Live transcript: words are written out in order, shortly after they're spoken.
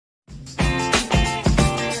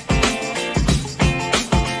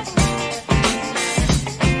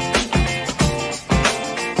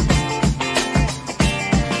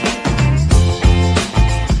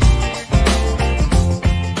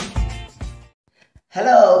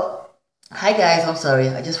Hello. Hi guys, I'm sorry.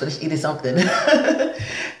 I just finished eating something.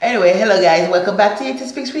 Anyway, hello guys. Welcome back to It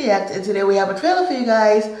Speaks React. And today we have a trailer for you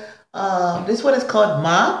guys. This one is called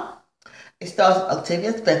Ma. It stars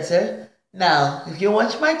Octavia Spencer. Now, if you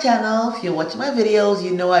watch my channel, if you watch my videos,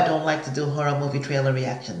 you know I don't like to do horror movie trailer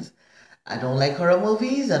reactions. I don't like horror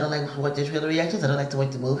movies. I don't like to watch the trailer reactions. I don't like to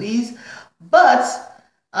watch the movies. But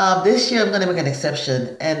this year I'm going to make an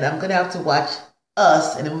exception. And I'm going to have to watch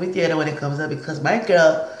Us in the movie theater when it comes out because my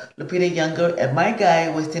girl, Lupita Younger, and my guy,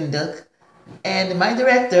 Weston Duck, and my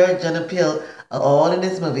director, John Peel, are all in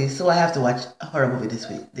this movie. So I have to watch a horror movie this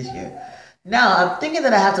year. Now, I'm thinking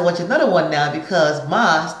that I have to watch another one now because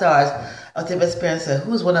Ma stars Octavia Spencer,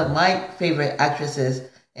 who's one of my favorite actresses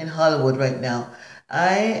in Hollywood right now.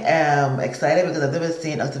 I am excited because I've never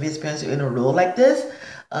seen Octavia Spencer in a role like this.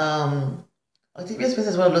 Octavia Spencer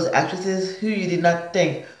is one of those actresses who you did not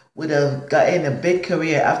think would have gotten a big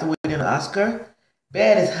career after winning an Oscar.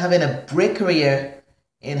 Ben is having a great career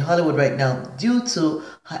in Hollywood right now due to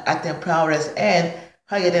her acting prowess and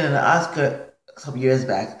her getting an Oscar some years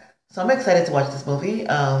back. So I'm excited to watch this movie.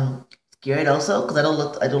 Scared also because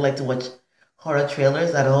I don't like to watch horror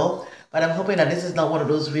trailers at all. But I'm hoping that this is not one of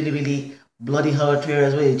those really bloody horror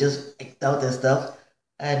trailers where you just act out and stuff.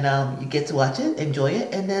 And you get to watch it, enjoy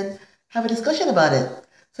it, and then have a discussion about it.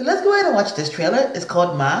 So let's go ahead and watch this trailer. It's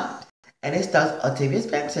called Ma, and it stars Octavia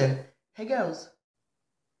Spencer. Hey girls.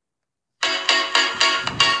 Are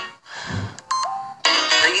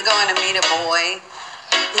you going to meet a boy?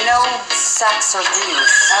 No sex or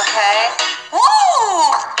booze, okay?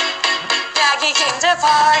 Woo! Jackie came to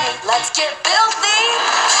party. Let's get filthy.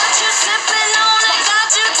 Got you sipping on it, got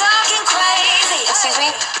you talking crazy. Excuse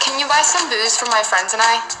me, can you buy some booze for my friends and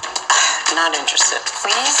I? Not interested,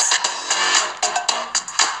 please.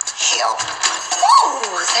 Hell.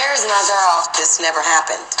 Woo! There's my girl. This never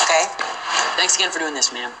happened, okay? Thanks again for doing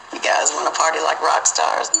this, ma'am. You guys want to party like rock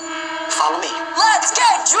stars? Follow me. Let's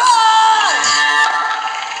get drunk!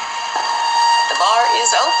 The bar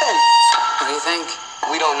is open. What do you think?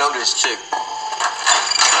 We don't know this chick.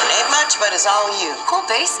 It ain't much, but it's all you. Cool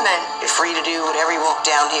basement. You're free to do whatever you want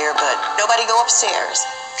down here, but nobody go upstairs.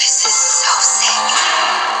 This is so sick.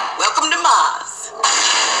 Welcome to Ma's.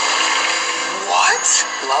 What?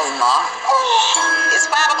 Love Ma? It's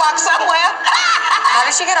 5 o'clock somewhere. How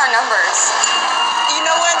did she get our numbers? You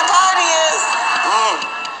know where the party is.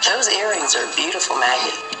 Those earrings are beautiful,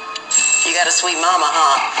 Maggie. You got a sweet mama,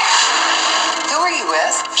 huh? Who are you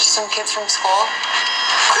with? Just some kids from school.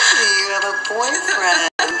 You have a boyfriend.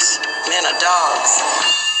 Men are dogs.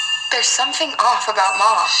 There's something off about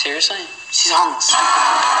Mom. Seriously? She's homeless.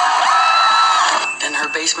 And her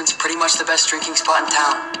basement's pretty much the best drinking spot in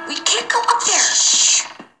town. We can't go up there. Shh.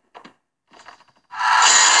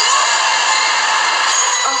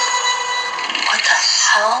 What the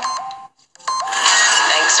hell?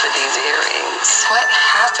 Thanks for these earrings. What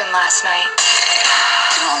happened last night?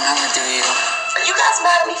 You don't remember, do you? Are you guys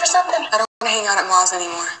mad at me for something? I don't want to hang out at Mom's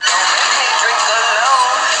anymore. Don't make me drink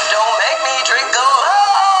alone. Don't make me drink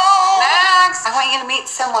alone. Max, I want you to meet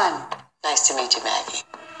someone. Nice to meet you, Maggie.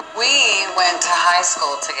 We went to high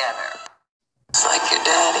school together. It's like your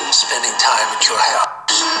daddy. Spending time at your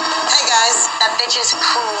house. Hey guys, that bitch is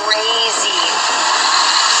crazy.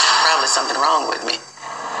 Probably something wrong with me.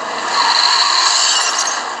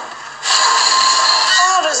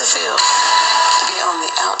 How does it feel to be on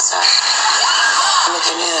the outside,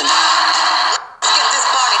 looking in? Let's get this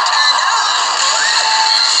party turned up.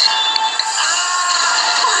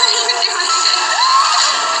 What are you doing?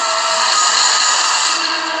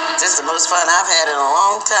 This is the most fun I've had in a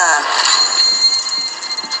long time.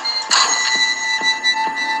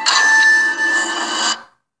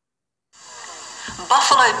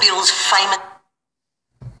 Buffalo Bill's famous.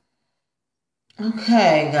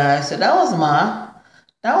 Okay, guys. So that was Ma.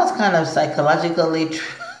 That was kind of psychologically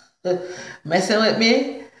messing with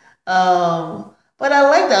me. But I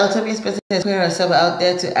like that Octavia Spencer is putting herself out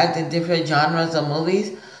there to act in different genres of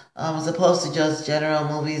movies, as opposed to just general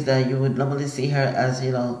movies that you would normally see her as,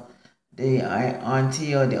 you know, the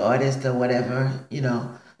auntie or the artist or whatever. You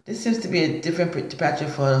know, this seems to be a different departure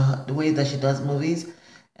for the way that she does movies,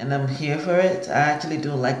 and I'm here for it. I actually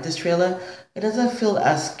do like this trailer. It doesn't feel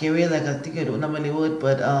as scary like I think it normally would,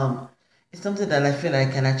 but it's something that I feel I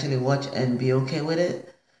can actually watch and be okay with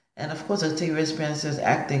it. And of course, Octavia Spencer's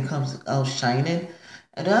acting comes out shining.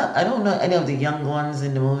 And I don't know any of the young ones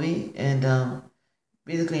in the movie, and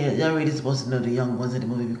basically, you're not really supposed to know the young ones in the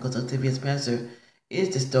movie because Octavia Spencer is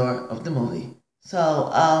the star of the movie. So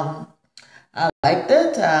I liked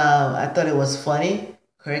it. I thought it was funny,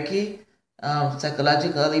 quirky,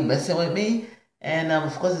 psychologically messing with me. And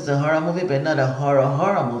of course, it's a horror movie, but not a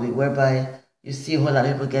horror movie whereby you see a whole lot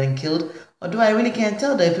of people getting killed. Although I really can't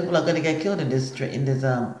tell that if people are going to get killed in this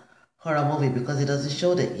horror movie because it doesn't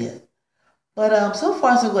show that yet. But so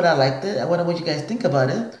far so good. I liked it. I wonder what you guys think about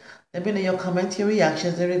it. Let me know your comments, your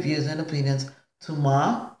reactions, and reviews and opinions to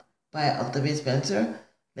Ma by Octavia Spencer.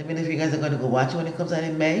 Let me know if you guys are going to go watch it when it comes out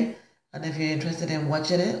in May, and if you're interested in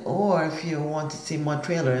watching it, or if you want to see more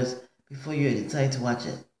trailers before you decide to watch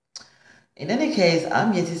it. In any case,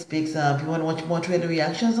 I'm Yeti Speaks. If you want to watch more trailer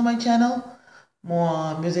reactions on my channel,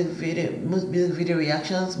 more music video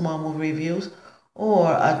reactions, more movie reviews, or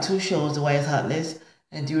our 2 shows, The Wise Hot List,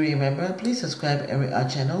 and do remember, please subscribe to our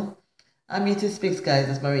channel. I'm Yeti Speaks, guys.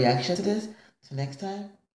 That's my reaction to this. Till next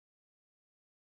time.